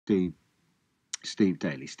Steve Steve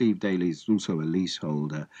Daly. Steve Daly is also a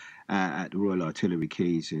leaseholder at the Royal Artillery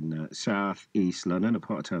Quays in South East London, a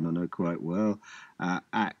part of town I know quite well.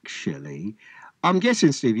 Actually, I'm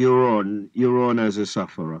guessing, Steve, you're on as a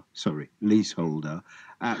sufferer, sorry, leaseholder,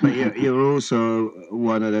 but you're also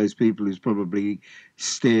one of those people who's probably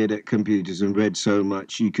stared at computers and read so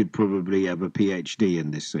much you could probably have a PhD in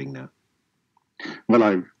this thing now.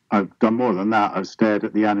 Well, I've done more than that. I've stared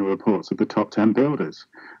at the annual reports of the top 10 builders,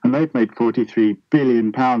 and they've made £43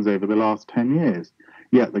 billion over the last 10 years.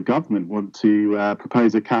 Yet the government want to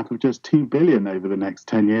propose a cap of just £2 billion over the next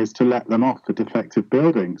 10 years to let them off for defective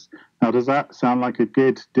buildings. Now, does that sound like a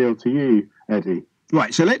good deal to you, Eddie?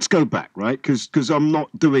 Right, so let's go back, right? Because I'm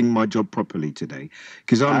not doing my job properly today.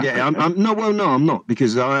 Because I'm getting, Okay. no, well, no, I'm not.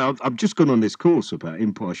 Because I've just gone on this course about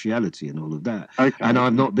impartiality and all of that, and Okay.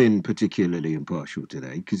 I've not been particularly impartial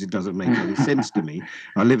today because it doesn't make any sense to me.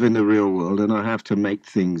 I live in the real world, and I have to make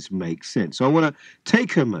things make sense. So I want to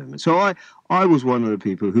take a moment. So I was one of the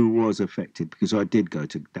people who was affected because I did go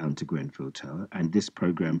down to Grenfell Tower, and this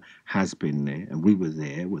program has been there, and we were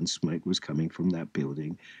there when smoke was coming from that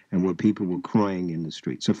building and where people were crying in the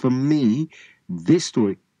street. So for me, this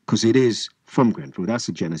story, because it is from Grenfell, that's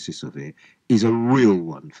the genesis of it, is a real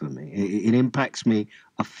one for me. It impacts me.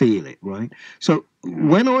 I feel it, right? So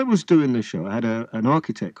when I was doing the show, I had an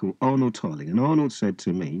architect called Arnold Tarling, and Arnold said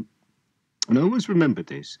to me, and I always remember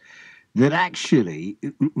this, that actually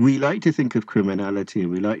we like to think of criminality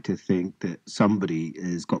and we like to think that somebody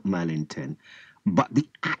has got malintent, but the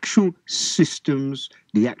actual systems,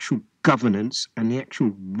 the actual governance, and the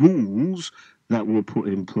actual rules that were put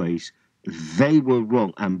in place, they were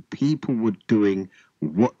wrong, and people were doing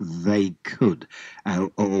what they could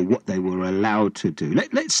or what they were allowed to do.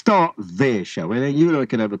 Let's start there, shall we? And then you and I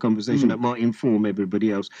can have a conversation that might inform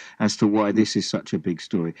everybody else as to why this is such a big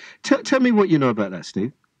story. Tell me what you know about that,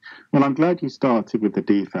 Steve. Well, I'm glad you started with the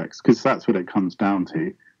defects because that's what it comes down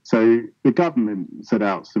to. So the government set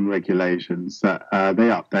out some regulations that they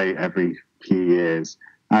update every few years.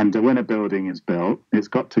 And when a building is built, it's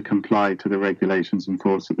got to comply to the regulations in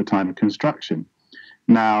force at the time of construction.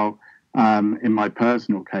 Now, in my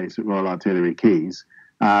personal case at Royal Artillery Quays,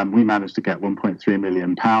 we managed to get £1.3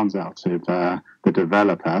 million out of the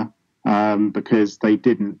developer because they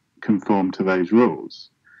didn't conform to those rules.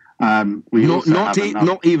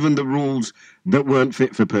 Not even the rules that weren't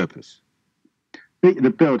fit for purpose.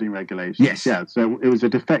 The building regulations, yes. Yeah. So it was a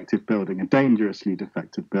defective building, a dangerously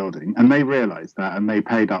defective building, and they realised that, and they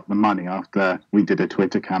paid up the money after we did a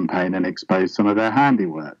Twitter campaign and exposed some of their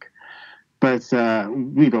handiwork. But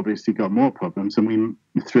we've obviously got more problems, and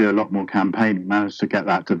we, through a lot more campaigning, managed to get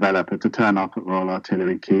that developer to turn up at Royal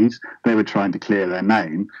Artillery Quays. They were trying to clear their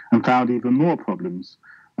name and found even more problems.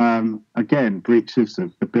 Again, breaches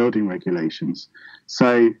of the building regulations.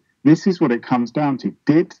 So this is what it comes down to.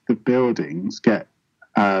 Did the buildings get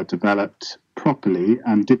developed properly,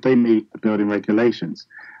 and did they meet the building regulations?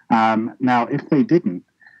 Now, if they didn't,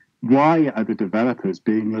 why are the developers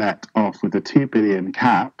being let off with a £2 billion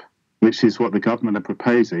cap, which is what the government are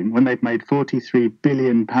proposing, when they've made £43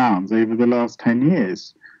 billion over the last 10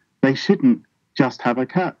 years? They shouldn't just have a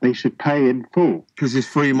cap. They should pay in full. Because it's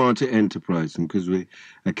free market enterprise, and because we're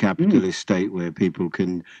a capitalist state where people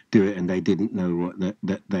can do it, and they didn't know what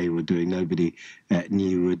that they were doing. Nobody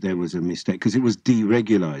knew there was a mistake because it was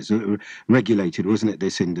regulated, wasn't it?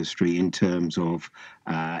 This industry in terms of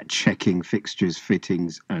checking fixtures,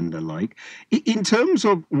 fittings, and the like. In terms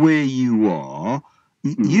of where you are,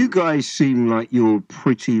 you guys seem like you're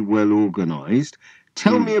pretty well organised.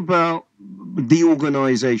 Tell me about the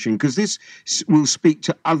organisation, because this will speak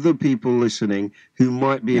to other people listening who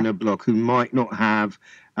might be in a block, who might not have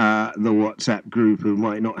the WhatsApp group, who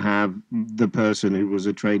might not have the person who was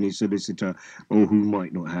a trainee solicitor, or who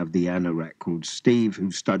might not have the anorak called Steve, who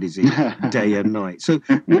studies it day and night. So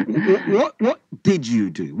what did you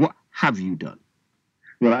do? What have you done?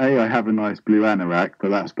 Well, I have a nice blue anorak, but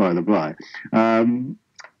that's by the by.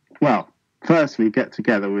 Well, firstly, get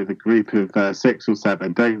together with a group of 6 or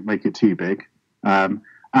 7. Don't make it too big. And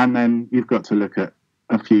then you've got to look at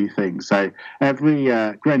a few things. So every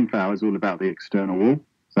Grenfell is all about the external wall.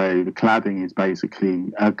 So the cladding is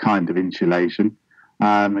basically a kind of insulation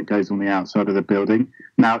that goes on the outside of the building.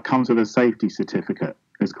 Now, it comes with a safety certificate.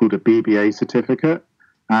 It's called a BBA certificate.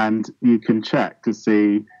 And you can check to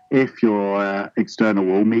see if your external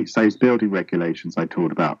wall meets those building regulations I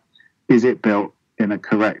talked about. Is it built in a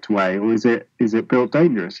correct way, or is it built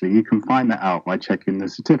dangerously? You can find that out by checking the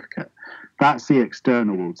certificate. That's the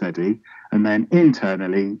external wall, Teddy. And then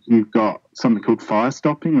internally, you've got something called fire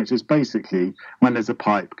stopping, which is basically when there's a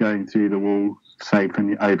pipe going through the wall, say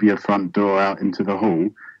from over your front door out into the hall,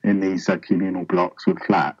 in these communal blocks with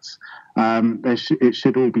flats, it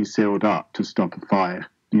should all be sealed up to stop a fire,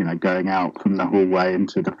 going out from the hallway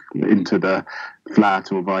into the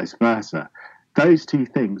flat or vice versa. Those two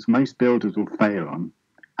things most builders will fail on,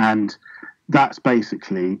 and that's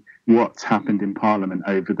basically what's happened in Parliament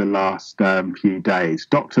over the last few days.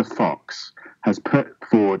 Dr. Fox has put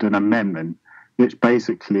forward an amendment which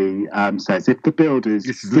basically says if the builders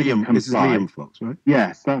this is Liam Fox, right?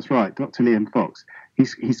 Yes, that's right, Dr. Liam Fox.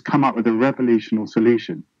 He's come up with a revolutionary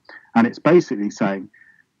solution, and it's basically saying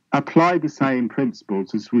apply the same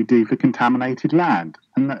principles as we do for contaminated land.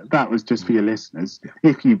 And that was just for your listeners.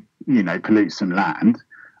 If you pollute some land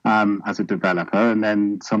as a developer and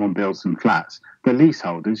then someone builds some flats, the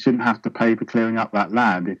leaseholders shouldn't have to pay for clearing up that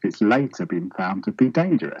land if it's later been found to be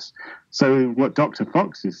dangerous. So what Dr.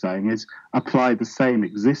 Fox is saying is apply the same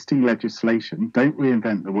existing legislation, don't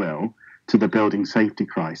reinvent the wheel, to the building safety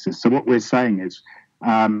crisis. So what we're saying is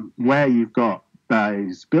where you've got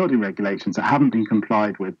those building regulations that haven't been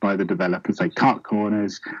complied with by the developers, they cut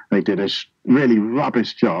corners, they did a really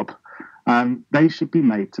rubbish job, they should be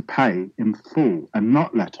made to pay in full and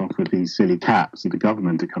not let off with these silly caps that the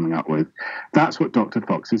government are coming up with. That's what Dr.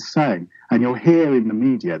 Fox is saying. And you'll hear in the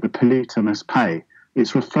media, the polluter must pay.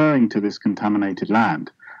 It's referring to this contaminated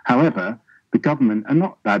land. However, the government are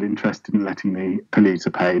not that interested in letting the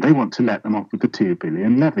polluter pay. They want to let them off with the 2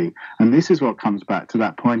 billion levy. And this is what comes back to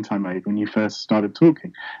that point I made when you first started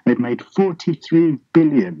talking. They've made 43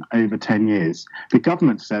 billion over 10 years. The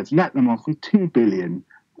government says let them off with 2 billion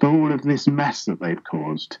for all of this mess that they've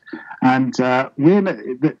caused. And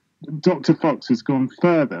Dr. Fox has gone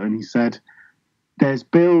further and he said there's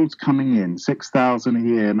bills coming in, 6,000 a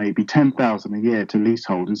year, maybe 10,000 a year to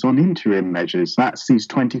leaseholders on interim measures. That's these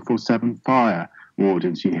 24/7 fire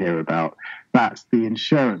wardens you hear about. That's the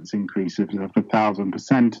insurance increases of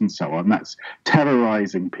 1,000% and so on. That's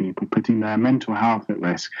terrorising people, putting their mental health at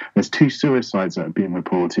risk. There's 2 suicides that are being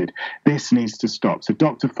reported. This needs to stop. So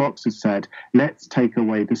Dr. Fox has said, let's take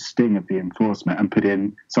away the sting of the enforcement and put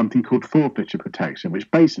in something called forfeiture protection,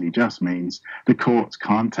 which basically just means the courts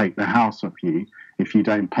can't take the house off you if you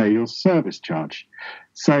don't pay your service charge.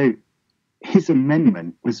 So his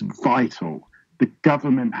amendment was vital. The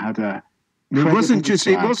government had a It wasn't just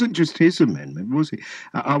his amendment, was it?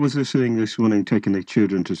 I was listening this morning, taking the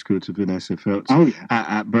children to school, to Vanessa Feltz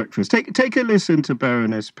at breakfast. Take a listen to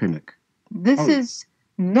Baroness Pinnock. This is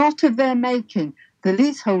not of their making. The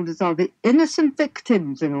leaseholders are the innocent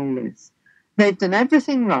victims in all this. They've done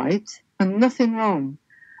everything right and nothing wrong.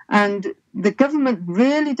 And the government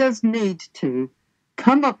really does need to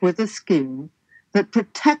come up with a scheme that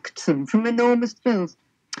protects them from enormous bills.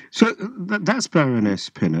 So that's Baroness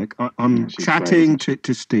Pinnock. I'm chatting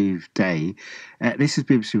to Steve Day. This is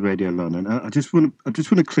BBC Radio London. I just want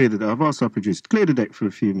to clear the deck. I've asked our producer to clear the deck for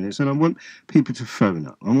a few minutes, and I want people to phone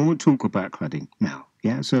up. I want to talk about cladding now.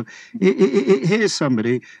 Yeah, so here's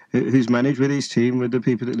somebody who's managed with his team, with the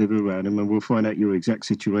people that live around him, and we'll find out your exact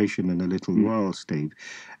situation in a little while, Steve,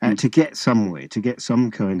 to get somewhere, to get some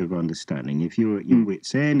kind of understanding. If you're at your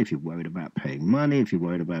wit's end, if you're worried about paying money, if you're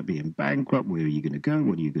worried about being bankrupt, where are you going to go?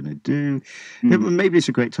 What are you going to do? Then maybe it's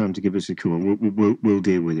a great time to give us a call, and we'll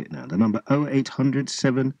deal with it now. The number 0800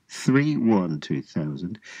 731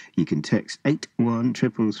 2000. You can text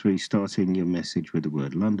 81333, starting your message with the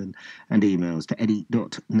word London, and emails to eddie.nestor@bbc.co.uk.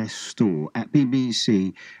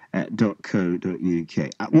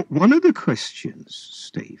 One of the questions,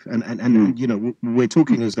 Steve, and we're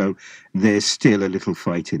talking as though there's still a little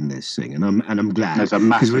fight in this thing, and I'm glad. There's a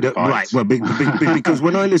massive fight. Right, well, because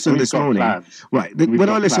when I listened this morning, I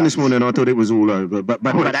thought it was all over, but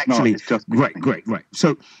actually, great.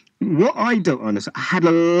 So what I don't understand, I had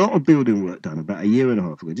a lot of building work done about a year and a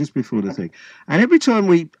half ago, just before the thing, and every time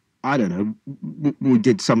we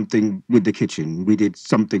did something with the kitchen, we did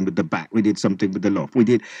something with the back, we did something with the loft,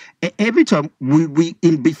 every time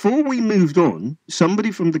before we moved on,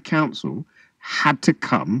 somebody from the council had to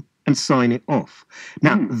come and sign it off.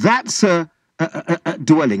 Now that's a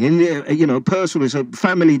dwelling, in personal, it's a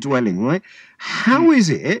family dwelling, right? How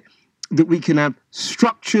is it that we can have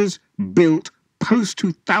structures built post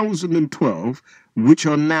 2012 which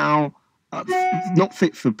are now not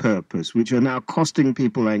fit for purpose, which are now costing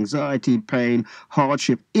people anxiety, pain,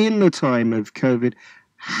 hardship in the time of COVID?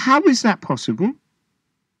 How is that possible?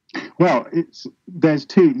 Well, there's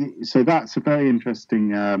two. So that's a very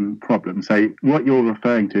interesting problem. So what you're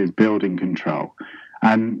referring to is building control.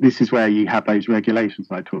 And this is where you have those regulations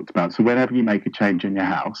I talked about. So whenever you make a change in your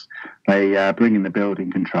house, they bring in the building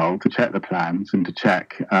control to check the plans and to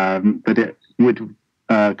check that it would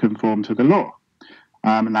conform to the law.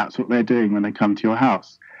 And that's what they're doing when they come to your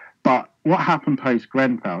house. But what happened post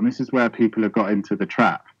Grenfell, and this is where people have got into the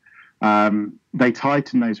trap, they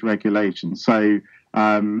tightened those regulations. So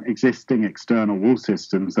existing external wall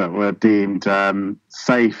systems that were deemed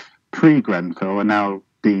safe pre-Grenfell are now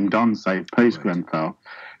deemed unsafe post-Grenfell.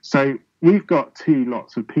 So we've got two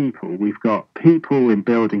lots of people. We've got people in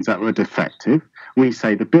buildings that were defective. We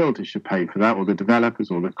say the builders should pay for that, or the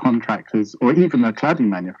developers, or the contractors, or even the cladding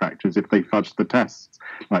manufacturers if they fudge the tests,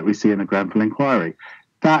 like we see in the Grenfell inquiry.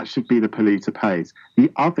 That should be the polluter pays.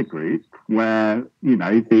 The other group, where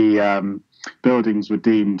the buildings were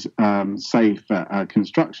deemed safe at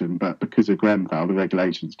construction, but because of Grenfell, the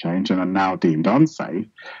regulations changed and are now deemed unsafe,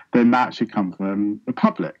 then that should come from the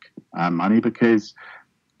public money, because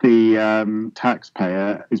the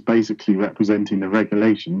taxpayer is basically representing the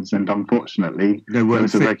regulations, and unfortunately, they weren't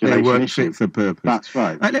fit for purpose. That's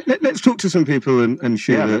right. Let's talk to some people and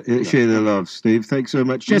share their love, Steve. Thanks so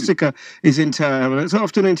much. Jessica is in Tower Hamlets.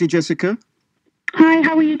 Afternoon to you, Jessica. Hi,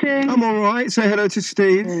 how are you doing? I'm all right. Say hello to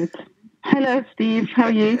Steve. Good. Hello, Steve. How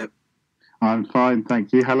are you? I'm fine,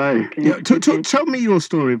 thank you. Hello. Tell me your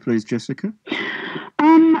story, please, Jessica.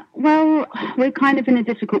 Well, we're kind of in a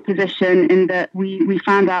difficult position in that we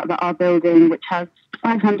found out that our building, which has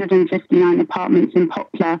 559 apartments in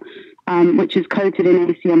Poplar, which is coated in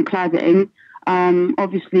ACM cladding,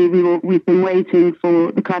 obviously we've been waiting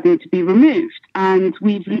for the cladding to be removed, and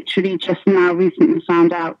we've literally just now recently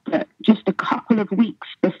found out that just a couple of weeks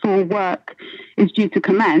before work is due to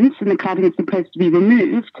commence and the cladding is supposed to be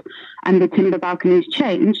removed and the timber balconies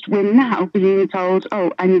changed, we're now being told,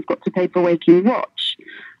 and you've got to pay for waking watch.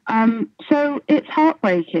 So it's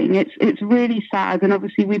heartbreaking. It's really sad, and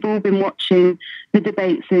obviously we've all been watching the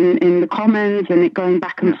debates in the Commons and it going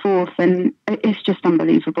back and forth, and it's just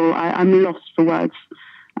unbelievable. I'm lost for words.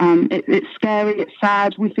 It's scary, it's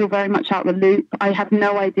sad. We feel very much out of the loop. I have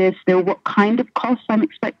no idea still what kind of costs I'm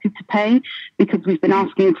expected to pay, because we've been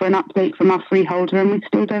asking for an update from our freeholder and we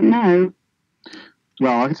still don't know.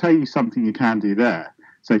 Well, I can tell you something you can do there.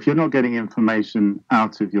 So if you're not getting information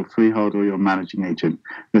out of your freeholder or your managing agent,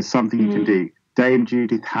 there's something you can do. Dame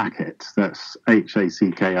Judith Hackett, that's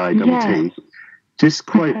Hackittt, Yes. just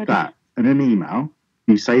quote that in an email.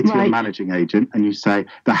 You say to your managing agent, and you say,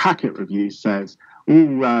 the Hackett review says,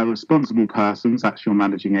 all responsible persons, that's your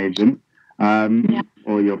managing agent,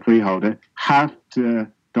 or your freeholder, have to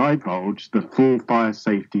divulge the full fire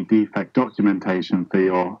safety defect documentation for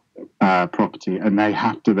your property, and they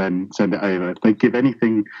have to then send it over. If they give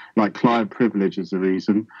anything like client privilege as a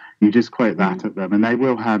reason, you just quote that at them and they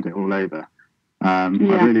will hand it all over. I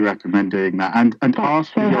really recommend doing that, and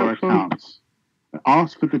ask for your accounts.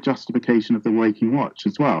 Ask for the justification of the waking watch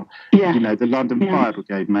as well. The London Fire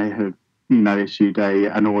Brigade may have issued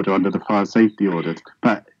an order under the fire safety orders,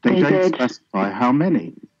 but they don't specify how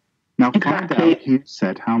many. Now find out who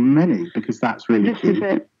said how many, because that's really key. Is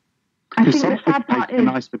it. I think the sad part is a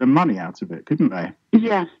nice bit of money out of it, couldn't they?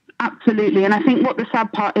 Yeah, absolutely. And I think what the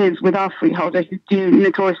sad part is with our freeholders, who do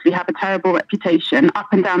notoriously have a terrible reputation up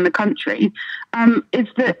and down the country, is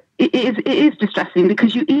that it is distressing,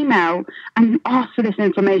 because you email and you ask for this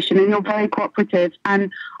information and you're very cooperative.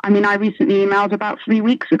 And I mean, I recently emailed about 3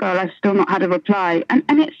 weeks ago and I've still not had a reply. And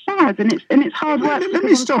it's sad, and it's hard work. Let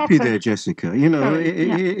me stop you there, Jessica. In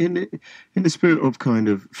the spirit of kind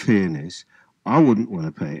of fairness, I wouldn't want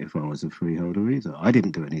to pay it if I was a freeholder either. I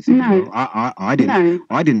didn't do anything wrong. I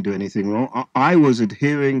didn't do anything wrong. I was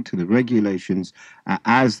adhering to the regulations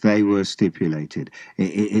as they were stipulated.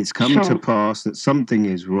 It's come to pass that something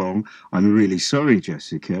is wrong. I'm really sorry,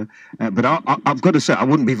 Jessica, but I've got to say I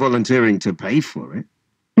wouldn't be volunteering to pay for it.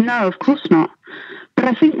 No, of course not. But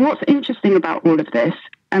I think what's interesting about all of this,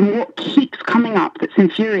 and what keeps coming up that's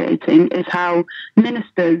infuriating, is how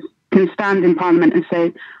ministers can stand in Parliament and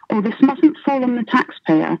say, this mustn't fall on the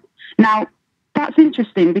taxpayer. Now, that's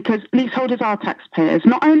interesting, because leaseholders are taxpayers.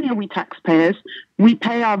 Not only are we taxpayers, we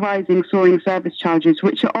pay our rising, soaring service charges,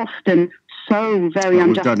 which are often so very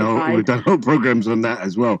unjustified. We've done whole programmes on that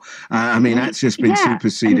as well. That's just been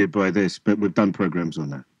superseded by this, but we've done programmes on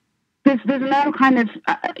that. There's no kind of,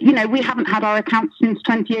 we haven't had our accounts since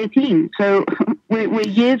 2018. So we're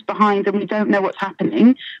years behind and we don't know what's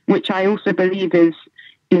happening, which I also believe is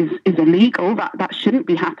illegal. That shouldn't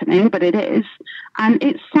be happening, but it is. And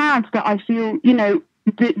it's sad that I feel,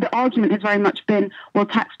 the argument has very much been, well,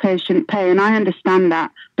 taxpayers shouldn't pay, and I understand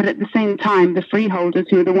that. But at the same time, the freeholders,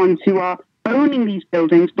 who are the ones who are owning these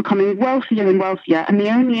buildings, becoming wealthier and wealthier, and the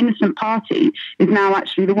only innocent party is now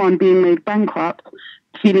actually the one being made bankrupt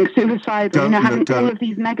feeling suicidal, having all of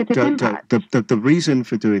these negative impacts. The reason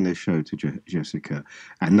for doing this show to Jessica,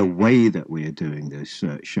 and the way that we are doing this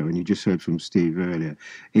show, and you just heard from Steve earlier,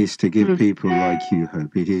 is to give people like you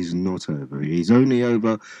hope. It is not over. It is only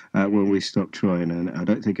over when we stop trying, and I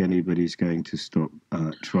don't think anybody's going to stop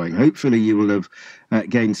trying. Hopefully you will have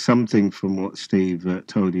gained something from what Steve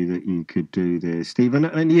told you that you could do there, Steve.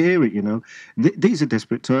 And you hear it, these are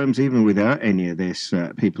desperate times. Even without any of this,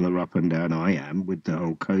 people are up and down. I am with the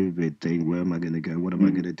whole COVID thing. Where am I going to go? What am I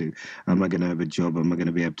going to do? Am I going to have a job? Am I going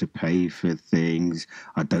to be able to pay for things?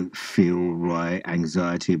 I don't feel right.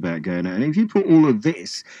 Anxiety about going out. And if you put all of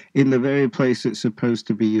this in the very place that's supposed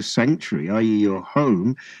to be your sanctuary, i.e. your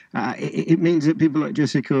home, it means that people like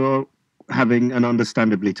Jessica are having an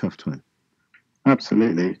understandably tough time.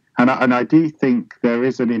 Absolutely. And I do think there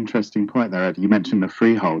is an interesting point there, Eddie. You mentioned the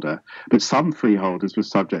freeholder, but some freeholders were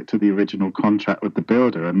subject to the original contract with the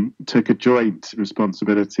builder and took a joint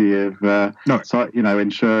responsibility of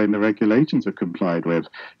ensuring the regulations are complied with.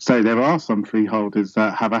 So there are some freeholders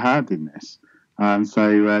that have a hand in this.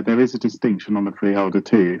 So there is a distinction on the freeholder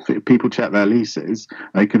too. If people check their leases,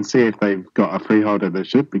 they can see if they've got a freeholder that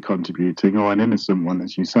should be contributing or an innocent one,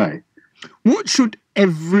 as you say. What should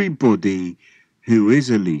everybody who is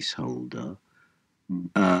a leaseholder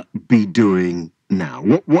be doing now?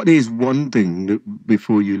 What is one thing that,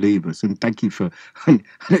 before you leave us, and thank you for, I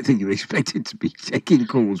don't think you expected to be taking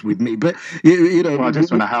calls with me, but well, I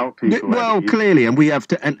just want to help people. Well, clearly, and we have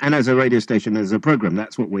to, and as a radio station, as a program,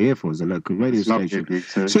 that's what we're here for, as a local radio station.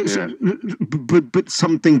 But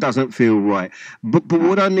something doesn't feel right. But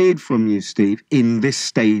what I need from you, Steve, in this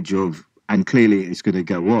stage of, and clearly it's going to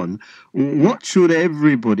go on, what should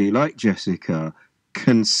everybody like Jessica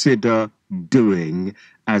consider doing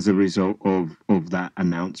as a result of that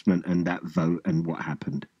announcement and that vote and what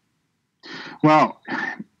happened? Well,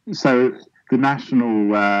 so the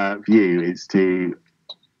national view is to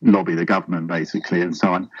lobby the government, basically, and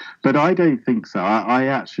so on. But I don't think so. I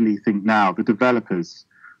actually think now the developers,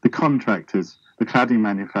 the contractors, the cladding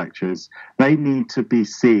manufacturers, they need to be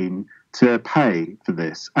seen to pay for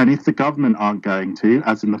this. And if the government aren't going to,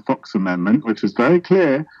 as in the Fox Amendment, which was very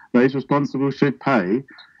clear, those responsible should pay,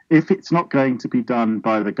 if it's not going to be done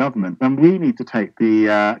by the government, then we need to take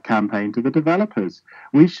the campaign to the developers.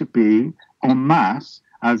 We should be en masse,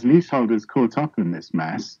 as leaseholders caught up in this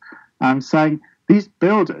mess, saying these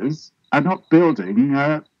builders are not building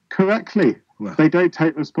correctly. Well, they don't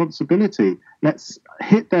take responsibility. Let's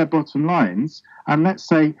hit their bottom lines and let's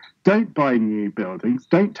say, don't buy new buildings,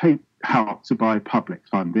 don't take help to buy public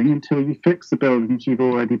funding until you fix the buildings you've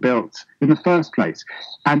already built in the first place.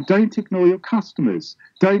 And don't ignore your customers.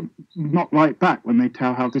 Don't not write back when they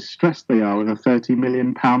tell how distressed they are with a £30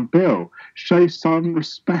 million bill. Show some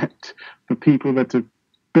respect for people that have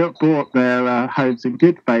bought their homes in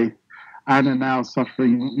good faith and are now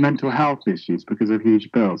suffering mental health issues because of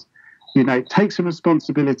huge bills. Take some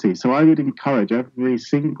responsibility. So I would encourage every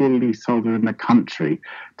single leaseholder in the country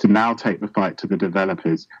to now take the fight to the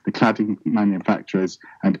developers, the cladding manufacturers,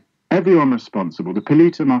 and everyone responsible. The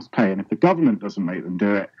polluter must pay, and if the government doesn't make them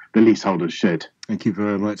do it, the leaseholders should. Thank you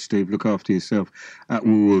very much, Steve. Look after yourself.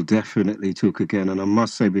 We will definitely talk again. And I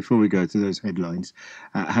must say, before we go to those headlines,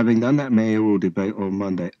 having done that mayoral debate on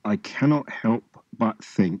Monday, I cannot help but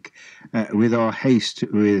think, with our haste,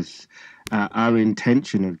 with our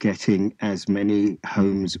intention of getting as many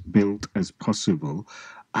homes built as possible,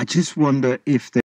 I just wonder if there